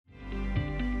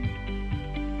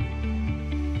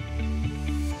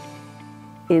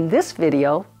In this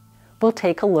video, we'll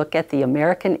take a look at the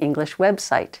American English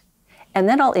website, and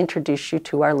then I'll introduce you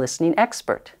to our listening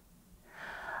expert.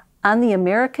 On the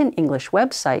American English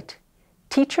website,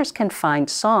 teachers can find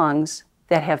songs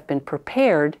that have been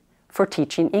prepared for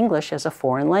teaching English as a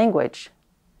foreign language.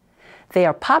 They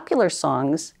are popular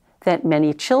songs that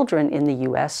many children in the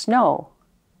U.S. know.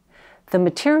 The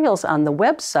materials on the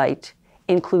website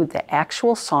include the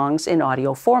actual songs in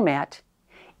audio format,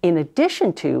 in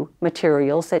addition to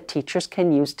materials that teachers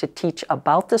can use to teach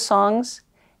about the songs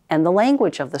and the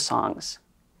language of the songs.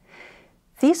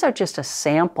 These are just a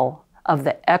sample of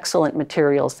the excellent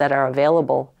materials that are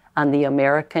available on the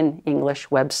American English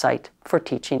website for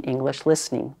teaching English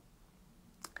listening.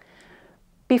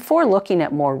 Before looking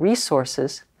at more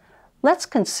resources, let's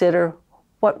consider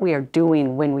what we are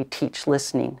doing when we teach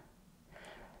listening.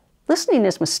 Listening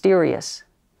is mysterious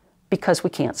because we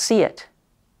can't see it.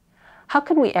 How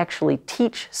can we actually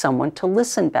teach someone to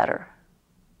listen better?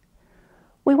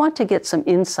 We want to get some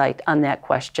insight on that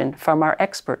question from our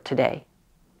expert today.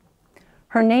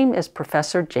 Her name is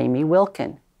Professor Jamie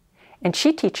Wilkin, and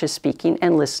she teaches speaking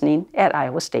and listening at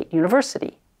Iowa State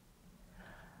University.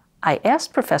 I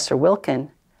asked Professor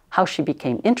Wilkin how she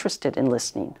became interested in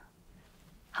listening.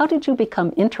 How did you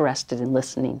become interested in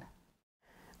listening?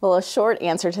 Well, a short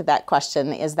answer to that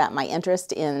question is that my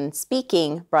interest in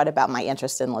speaking brought about my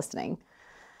interest in listening.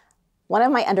 One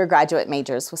of my undergraduate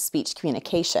majors was speech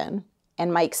communication,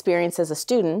 and my experience as a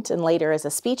student and later as a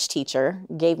speech teacher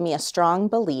gave me a strong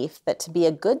belief that to be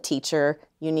a good teacher,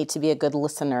 you need to be a good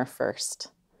listener first.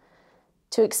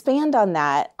 To expand on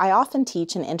that, I often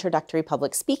teach an introductory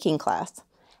public speaking class.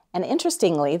 And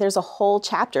interestingly, there's a whole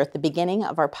chapter at the beginning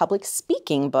of our public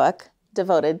speaking book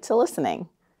devoted to listening.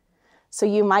 So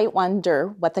you might wonder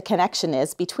what the connection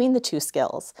is between the two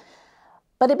skills,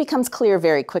 but it becomes clear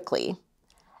very quickly.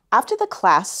 After the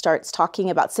class starts talking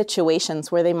about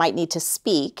situations where they might need to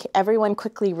speak, everyone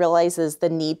quickly realizes the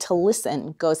need to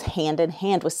listen goes hand in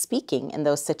hand with speaking in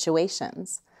those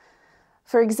situations.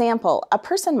 For example, a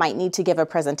person might need to give a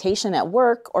presentation at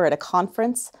work or at a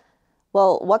conference.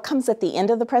 Well, what comes at the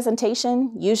end of the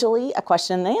presentation? Usually a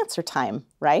question and answer time,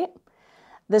 right?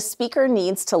 The speaker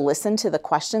needs to listen to the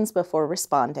questions before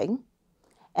responding,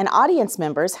 and audience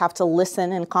members have to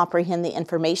listen and comprehend the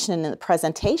information in the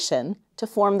presentation to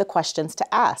form the questions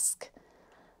to ask.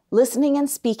 Listening and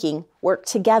speaking work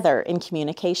together in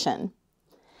communication.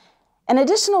 An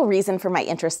additional reason for my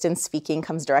interest in speaking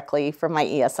comes directly from my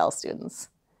ESL students.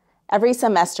 Every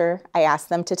semester, I ask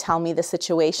them to tell me the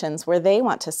situations where they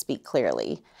want to speak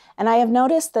clearly, and I have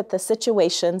noticed that the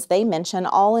situations they mention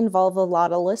all involve a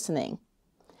lot of listening.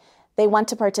 They want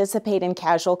to participate in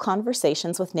casual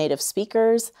conversations with native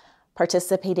speakers,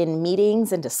 participate in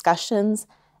meetings and discussions,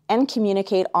 and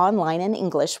communicate online in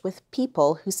English with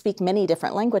people who speak many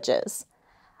different languages.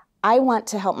 I want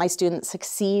to help my students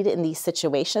succeed in these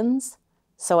situations,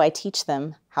 so I teach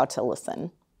them how to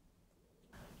listen.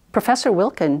 Professor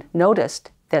Wilkin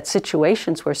noticed that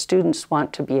situations where students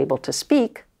want to be able to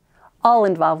speak all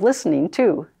involve listening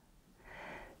too.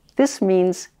 This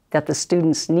means that the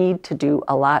students need to do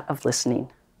a lot of listening.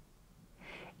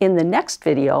 In the next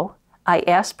video, I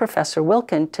asked Professor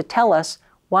Wilkin to tell us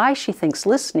why she thinks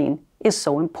listening is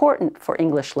so important for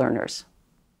English learners.